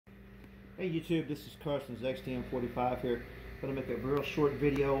Hey YouTube, this is Carson's XTM45 here. I'm going to make a real short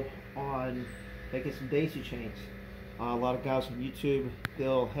video on making some daisy chains. A lot of guys on YouTube,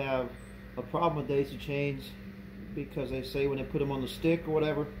 they'll have a problem with daisy chains because they say when they put them on the stick or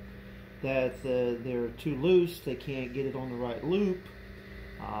whatever that they're too loose, they can't get it on the right loop,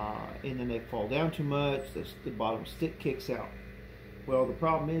 and then they fall down too much, the bottom stick kicks out. Well, the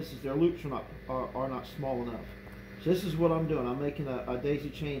problem is their loops are not small enough. So this is what I'm doing. I'm making a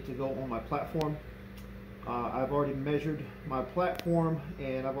daisy chain to go on my platform. I've already measured my platform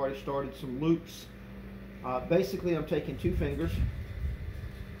and I've already started some loops. Basically, I'm taking 2 fingers.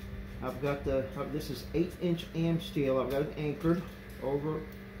 I've got this is 8-inch Amsteel. I've got it anchored over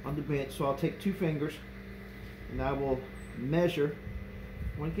on the bench. So I'll take 2 fingers and I will measure.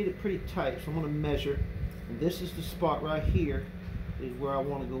 I want to get it pretty tight, so I'm going to measure. And this is the spot right here is where I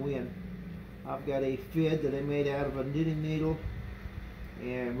want to go in. I've got a fid that I made out of a knitting needle,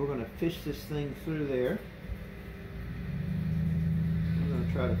 and we're going to fish this thing through there. I'm going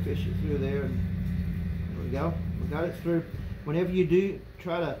to try to fish it through there, and there we go. We got it through. Whenever you do,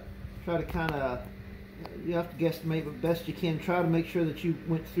 try to kind of, you have to guesstimate, but best you can. Try to make sure that you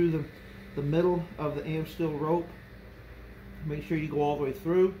went through the middle of the Amsteel rope. Make sure you go all the way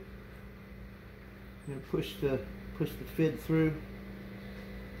through, and push the fid through.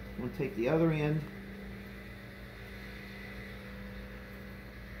 I'm going to take the other end.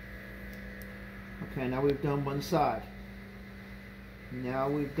 Okay, now we've done one side.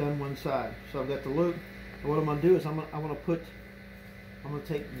 So I've got the loop. And what I'm going to do is I'm going to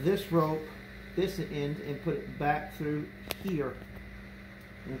take this rope, this end, and put it back through here.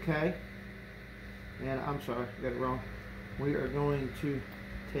 Okay? And I'm sorry, I got it wrong. We are going to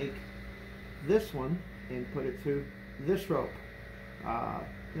take this one and put it through this rope.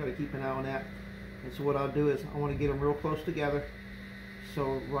 You got to keep an eye on that. And so what I'll do is I want to get them real close together.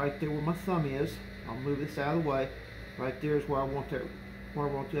 So right there where my thumb is, I'll move this out of the way. Right there is where I want the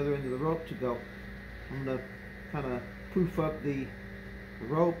other end of the rope to go. I'm going to kind of poof up the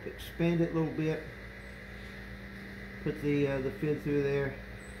rope, expand it a little bit, put the fid through there.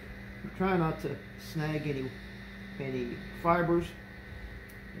 Try not to snag any fibers.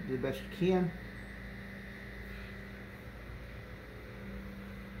 Do the best you can.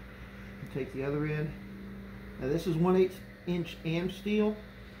 Take the other end. Now this is 1/8-inch Amsteel.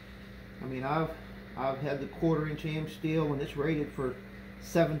 I mean, I've had the 1/4-inch Amsteel, and it's rated for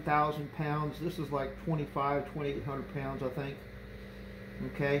 7,000 pounds. This is like 2,800 pounds, I think.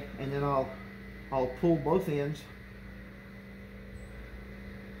 Okay, and then I'll pull both ends,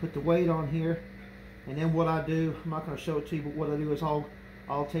 put the weight on here, and then what I do, I'm not going to show it to you, but what I do is I'll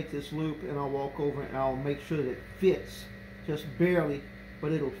take this loop and I'll walk over and I'll make sure that it fits just barely,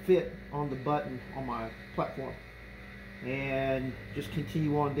 but it'll fit on the button on my platform, and just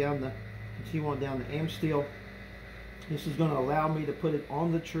continue on down the Amsteel. This is going to allow me to put it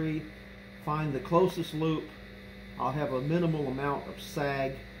on the tree, find the closest loop. I'll have a minimal amount of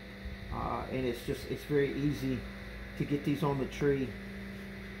sag, and it's very easy to get these on the tree.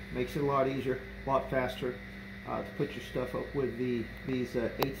 Makes it a lot easier, a lot faster to put your stuff up with these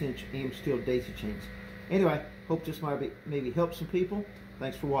 8-inch Amsteel daisy chains. Anyway, hope this might maybe help some people.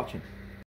 Thanks for watching.